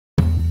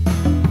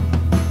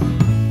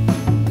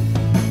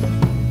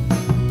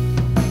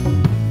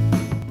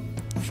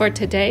For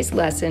today's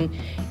lesson,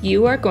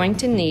 you are going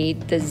to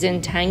need the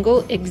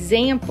Zentangle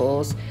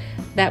examples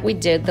that we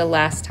did the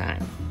last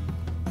time.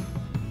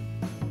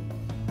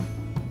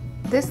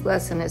 This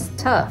lesson is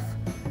tough.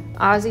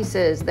 Ozzy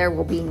says there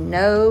will be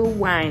no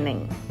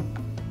whining.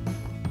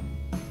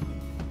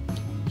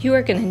 You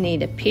are going to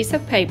need a piece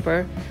of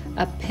paper,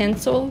 a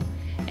pencil,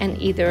 and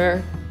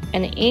either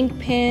an ink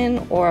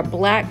pen or a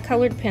black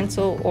colored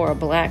pencil or a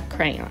black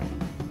crayon.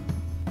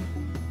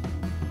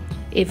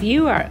 If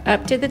you are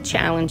up to the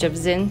challenge of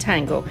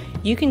Zentangle,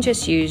 you can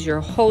just use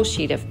your whole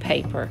sheet of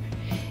paper.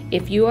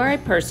 If you are a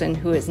person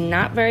who is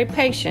not very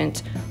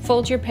patient,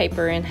 fold your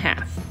paper in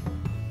half.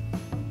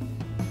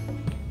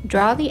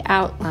 Draw the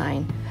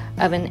outline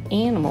of an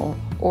animal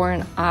or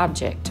an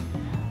object.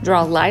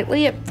 Draw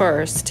lightly at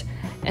first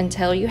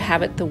until you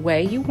have it the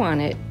way you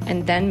want it,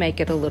 and then make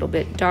it a little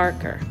bit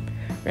darker.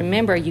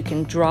 Remember, you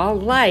can draw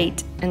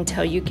light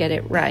until you get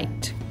it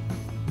right.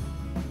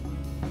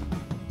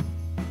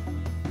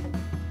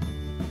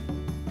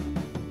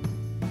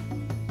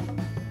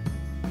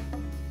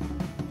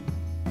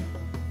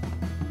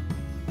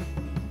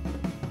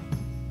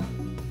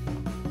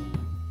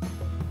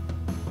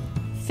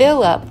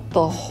 Fill up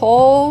the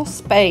whole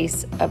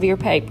space of your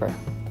paper.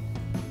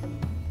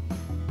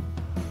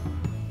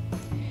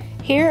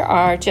 Here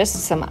are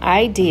just some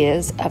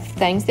ideas of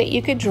things that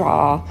you could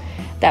draw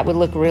that would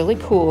look really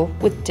cool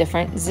with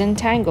different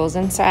Zentangles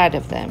inside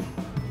of them.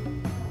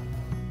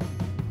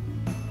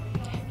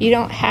 You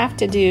don't have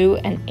to do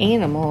an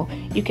animal,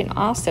 you can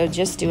also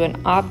just do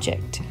an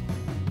object.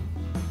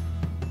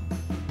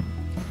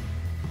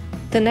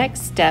 The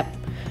next step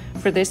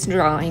for this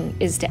drawing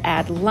is to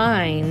add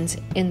lines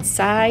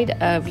inside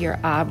of your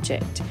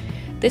object.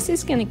 This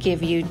is going to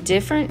give you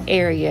different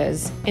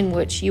areas in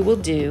which you will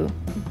do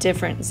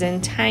different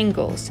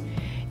Zentangles.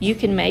 You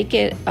can make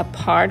it a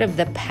part of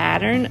the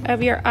pattern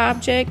of your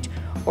object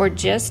or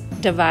just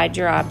divide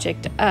your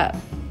object up.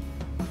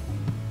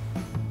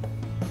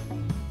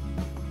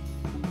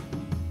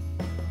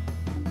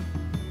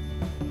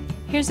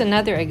 Here's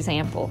another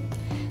example.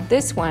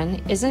 This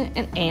one isn't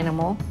an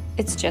animal,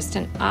 it's just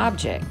an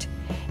object.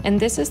 And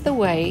this is the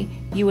way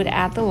you would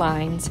add the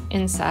lines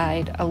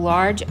inside a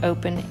large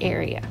open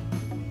area.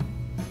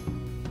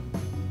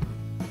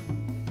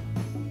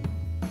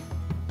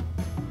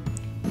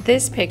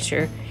 This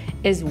picture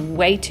is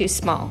way too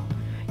small.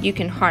 You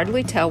can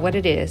hardly tell what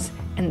it is,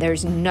 and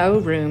there's no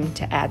room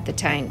to add the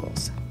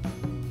tangles.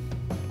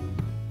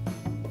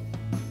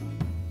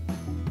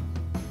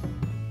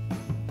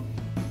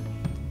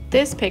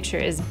 This picture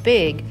is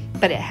big,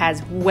 but it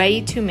has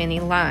way too many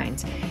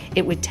lines.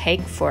 It would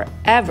take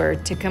forever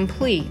to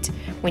complete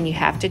when you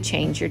have to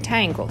change your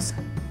tangles.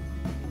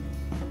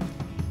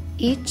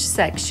 Each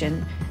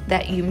section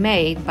that you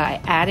made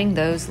by adding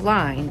those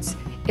lines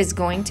is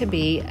going to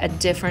be a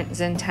different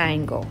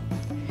Zentangle.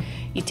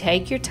 You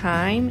take your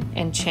time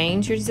and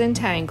change your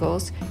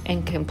Zentangles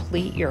and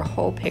complete your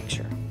whole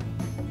picture.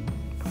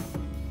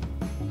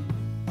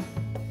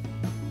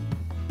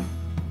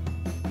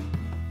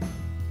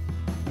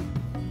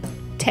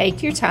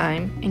 Take your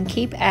time and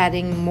keep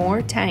adding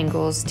more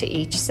tangles to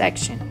each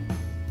section.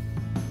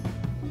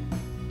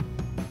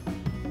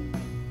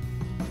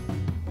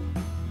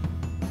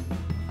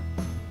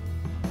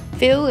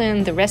 Fill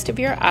in the rest of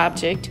your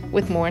object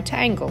with more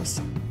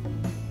tangles.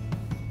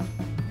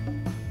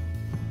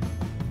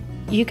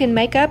 You can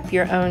make up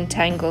your own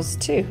tangles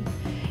too.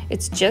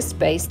 It's just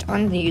based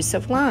on the use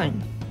of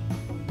line.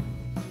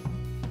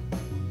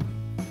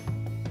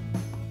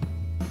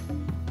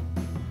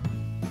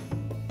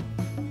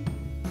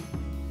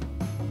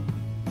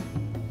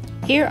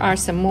 Here are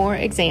some more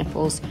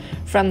examples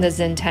from the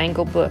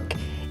Zentangle book.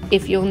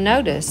 If you'll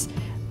notice,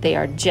 they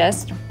are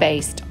just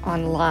based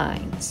on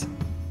lines.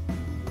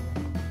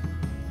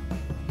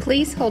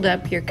 Please hold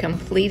up your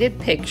completed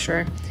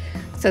picture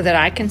so that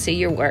I can see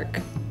your work.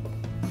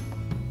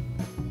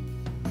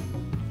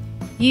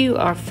 You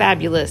are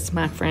fabulous,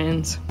 my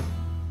friends.